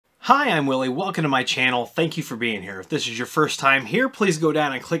Hi, I'm Willie. Welcome to my channel. Thank you for being here. If this is your first time here, please go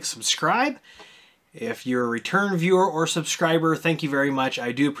down and click subscribe. If you're a return viewer or subscriber, thank you very much.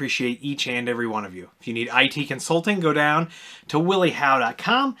 I do appreciate each and every one of you. If you need IT consulting, go down to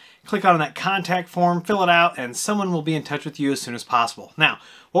williehowe.com, click on that contact form, fill it out, and someone will be in touch with you as soon as possible. Now,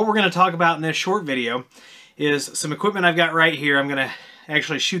 what we're going to talk about in this short video is some equipment I've got right here. I'm going to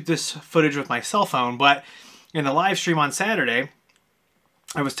actually shoot this footage with my cell phone, but in the live stream on Saturday,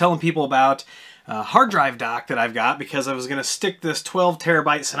 I was telling people about a hard drive dock that I've got because I was going to stick this 12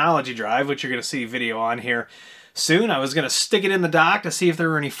 terabyte Synology drive, which you're going to see a video on here soon. I was going to stick it in the dock to see if there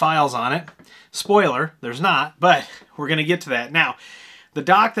were any files on it. Spoiler, there's not, but we're going to get to that. Now, the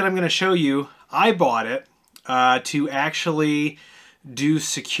dock that I'm going to show you, I bought it to actually do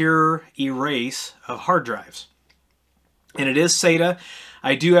secure erase of hard drives. And it is SATA.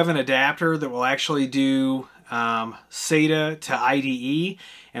 I do have an adapter that will actually do SATA to IDE,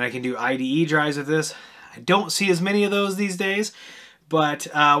 and I can do IDE drives with this. I don't see as many of those these days, but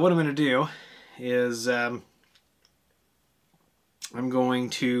what I'm going to do is I'm going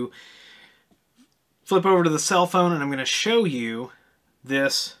to flip over to the cell phone and I'm going to show you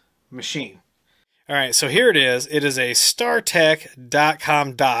this machine. Alright, so here it is. It is a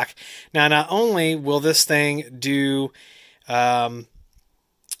StarTech.com dock. Now, not only will this thing do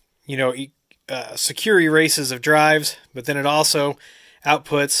secure erases of drives, but then it also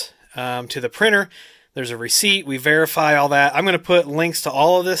outputs to the printer. There's a receipt. We verify all that. I'm going to put links to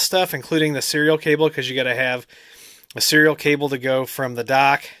all of this stuff, including the serial cable, because you got to have a serial cable to go from the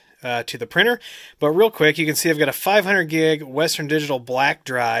dock to the printer. But real quick, you can see I've got a 500 gig Western Digital black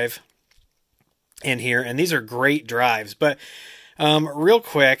drive in here, and these are great drives. But real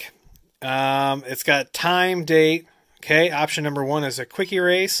quick, it's got time, date. Okay, option number 1 is a quick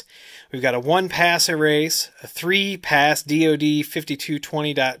erase. We've got a 1-pass erase, a 3-pass DoD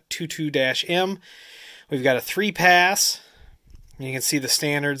 5220.22-M. We've got a 3-pass. You can see the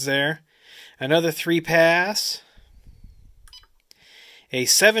standards there. Another 3-pass. A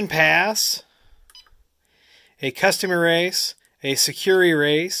 7-pass. A custom erase. A secure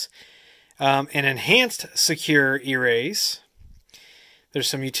erase. An enhanced secure erase. There's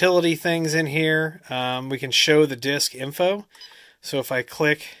some utility things in here. We can show the disk info. So if I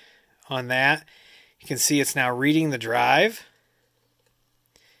click on that, you can see it's now reading the drive.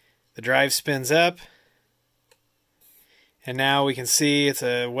 The drive spins up. And now we can see it's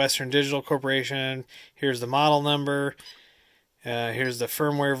a Western Digital Corporation. Here's the model number. Here's the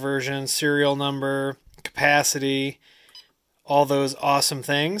firmware version, serial number, capacity, all those awesome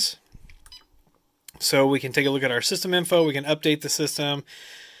things. So we can take a look at our system info, we can update the system,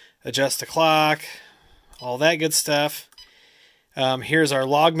 adjust the clock, all that good stuff. Here's our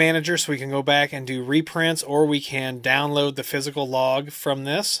log manager, so we can go back and do reprints, or we can download the physical log from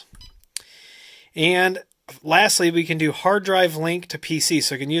this. And lastly, we can do hard drive link to PC,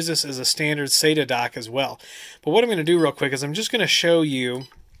 so we can use this as a standard SATA dock as well. But what I'm going to do real quick is I'm just going to show you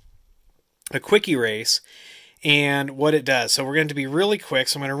a quick erase and what it does. So we're going to be really quick.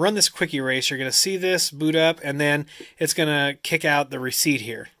 So I'm going to run this quick erase. You're going to see this boot up, and then it's going to kick out the receipt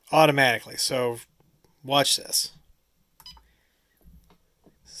here automatically. So watch this.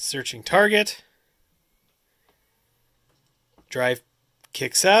 Searching target. Drive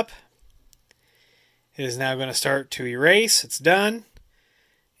kicks up. It is now going to start to erase. It's done.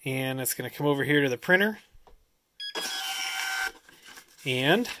 And it's going to come over here to the printer.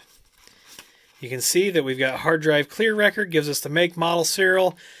 And you can see that we've got hard drive clear record, gives us the make, model,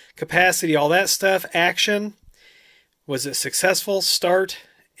 serial, capacity, all that stuff. Action, was it successful, start,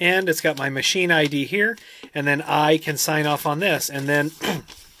 end. It's got my machine ID here, and then I can sign off on this. And then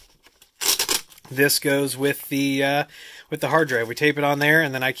this goes with the hard drive. We tape it on there,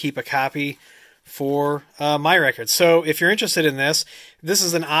 and then I keep a copy for my records. So if you're interested in this, this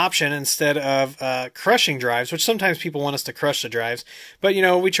is an option instead of crushing drives, which sometimes people want us to crush the drives. But you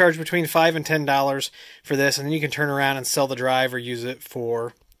know, we charge between $5 and $10 for this, and then you can turn around and sell the drive or use it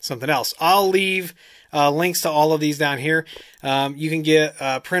for something else. I'll leave links to all of these down here. You can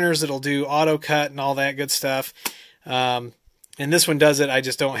get printers that'll do auto cut and all that good stuff. And this one does it. I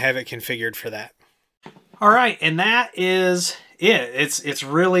just don't have it configured for that. All right, and that is it. It's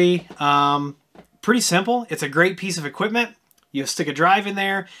really pretty simple. It's a great piece of equipment. You stick a drive in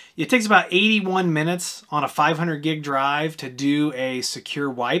there. It takes about 81 minutes on a 500 gig drive to do a secure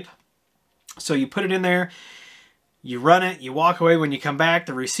wipe. So you put it in there, you run it, you walk away. When you come back,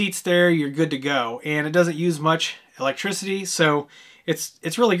 the receipt's there, you're good to go. And it doesn't use much electricity, so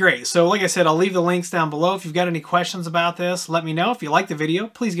it's really great. So like I said, I'll leave the links down below. If you've got any questions about this, let me know. If you like the video,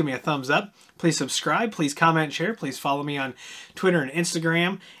 please give me a thumbs up. Please subscribe, please comment and share, please follow me on Twitter and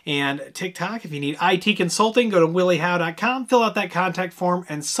Instagram and TikTok. If you need IT consulting, go to williehowe.com, fill out that contact form,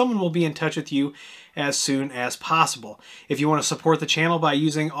 and someone will be in touch with you as soon as possible. If you want to support the channel by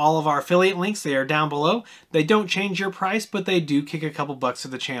using all of our affiliate links, they are down below. They don't change your price, but they do kick a couple bucks to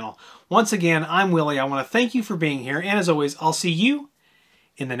the channel. Once again, I'm Willie. I want to thank you for being here, and as always, I'll see you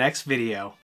in the next video.